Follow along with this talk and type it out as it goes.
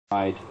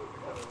Right.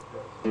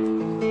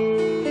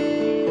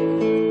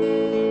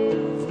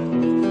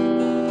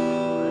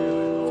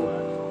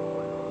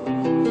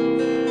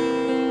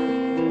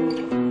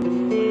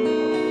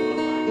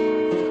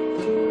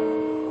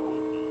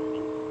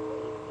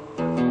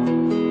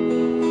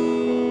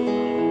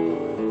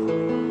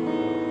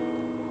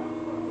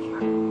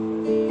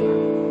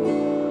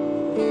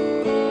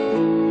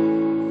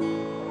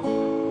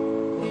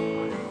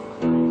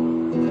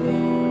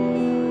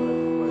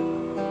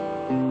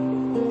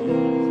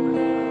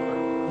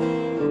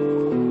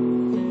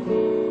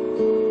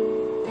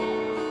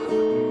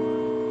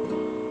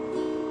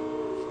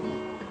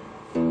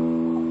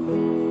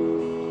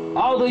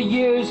 All the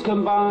years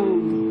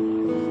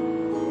combined,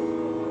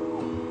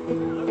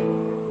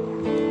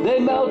 they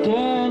melt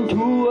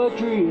into a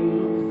dream.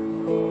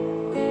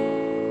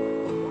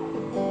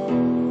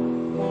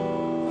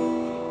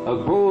 A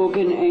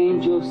broken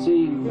angel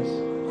sings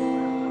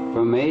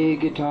from a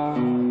guitar.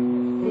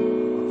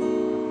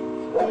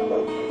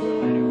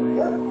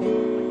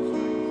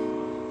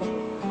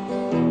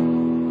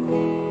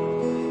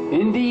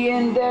 In the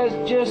end, there's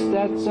just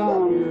that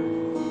song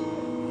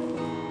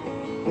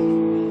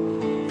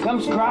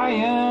comes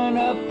crying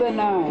up the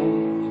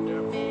night,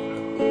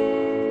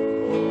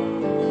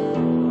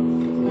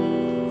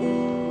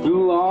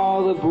 through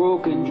all the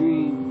broken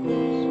dreams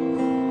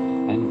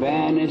and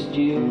vanished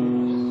years.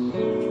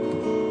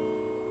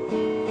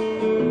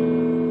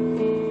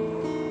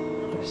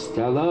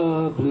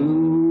 Stella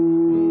Blue,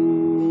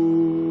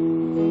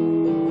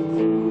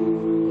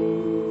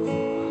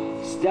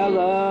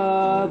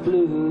 Stella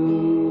Blue.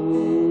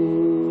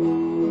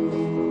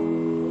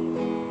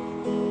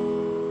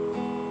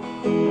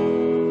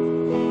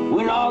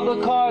 When all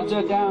the cards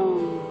are down,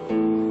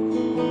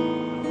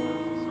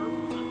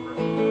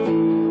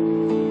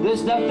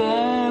 there's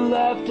nothing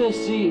left to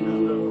see.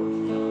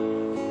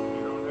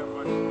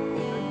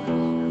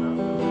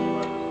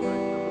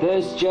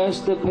 There's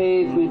just the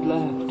pavement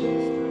left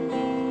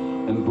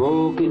and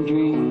broken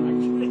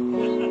dreams.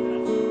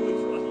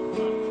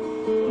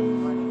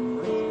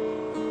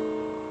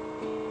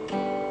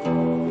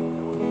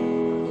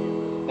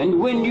 And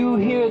when you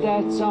hear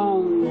that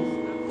song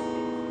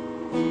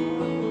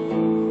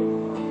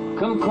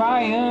come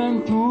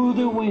crying through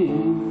the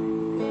wind,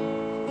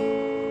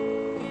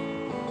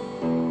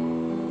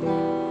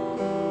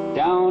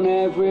 down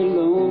every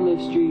lonely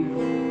street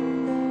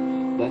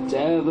that's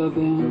ever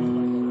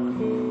been,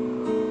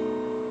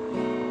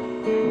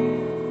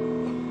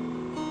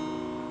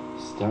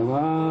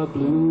 Stella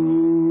Blue,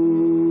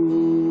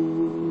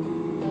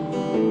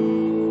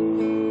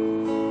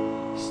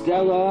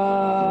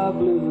 Stella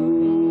Blue.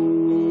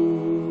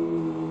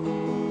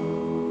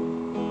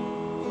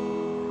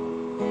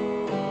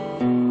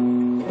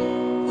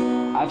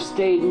 I've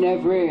stayed in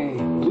every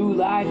blue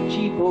light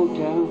cheap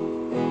hotel.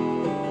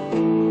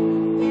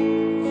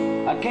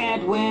 I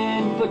can't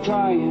win for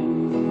trying.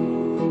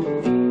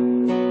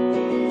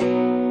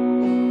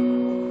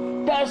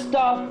 Dust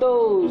off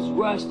those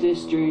rusty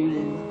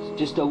strings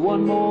just a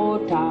one more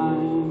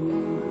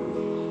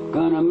time.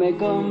 Gonna make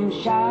them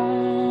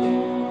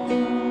shine.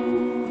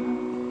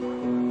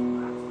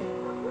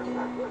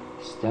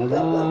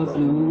 Stella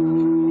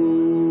Blue,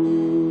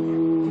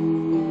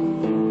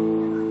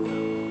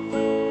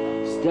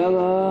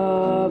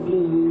 Stella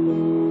Blue.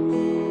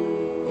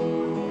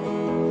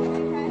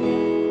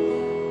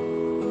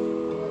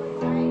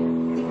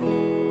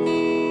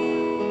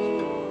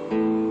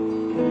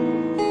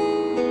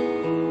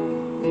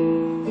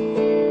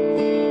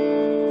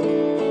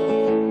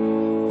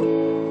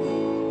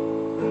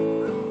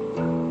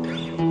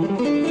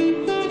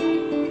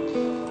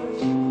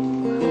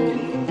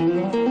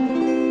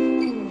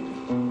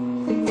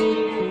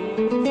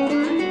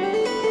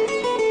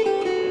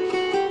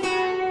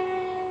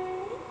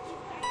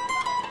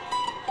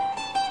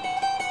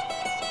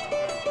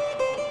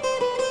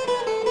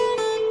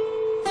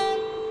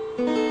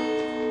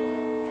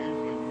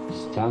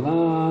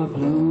 Stella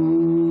Blue,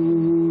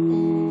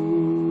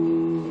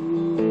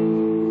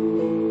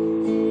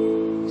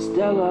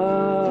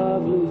 Stella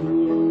Blue.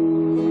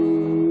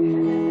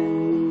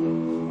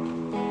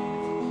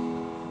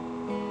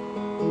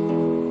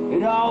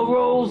 It all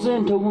rolls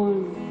into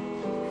one.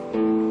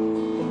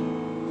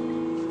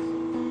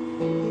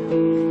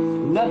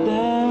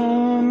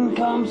 Nothing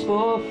comes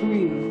for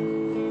free.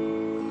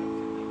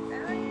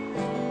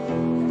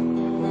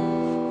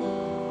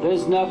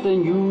 There's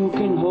nothing you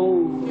can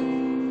hold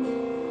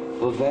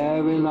for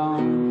very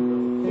long.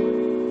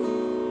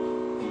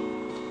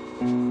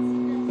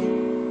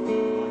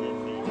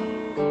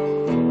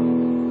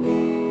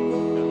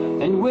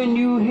 And when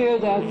you hear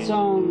that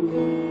song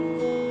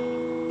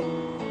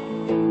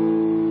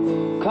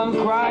come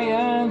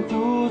crying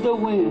through the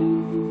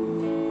wind,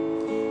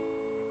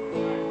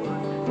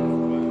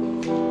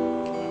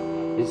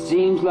 it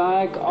seems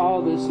like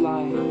all this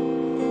life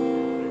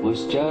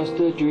was just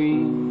a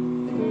dream.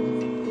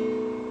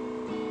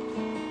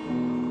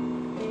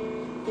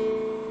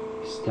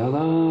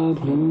 Stella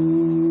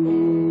Blue,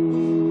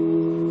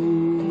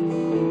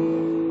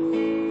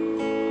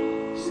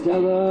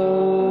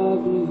 Stella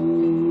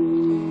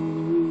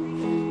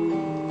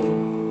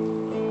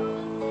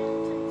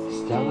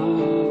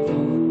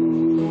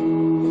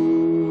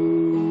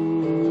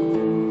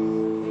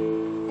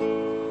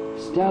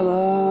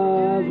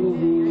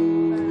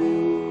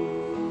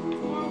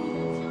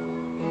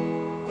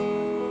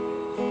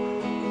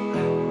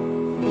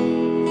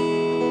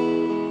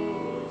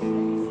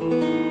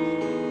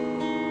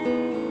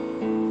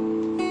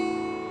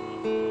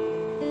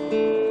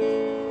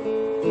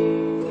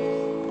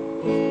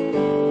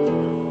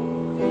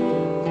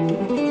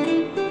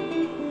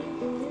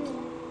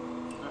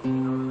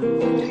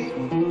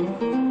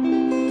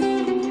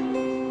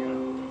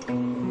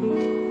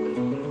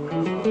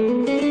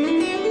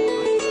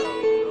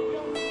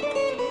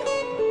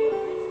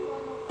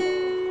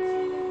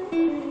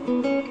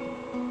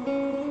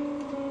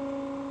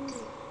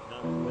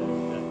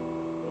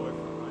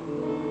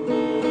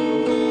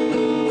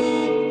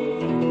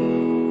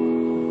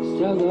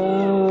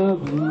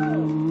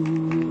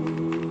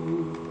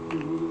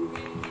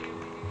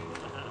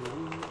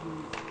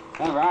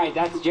All right,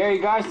 that's Jerry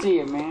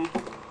Garcia, man.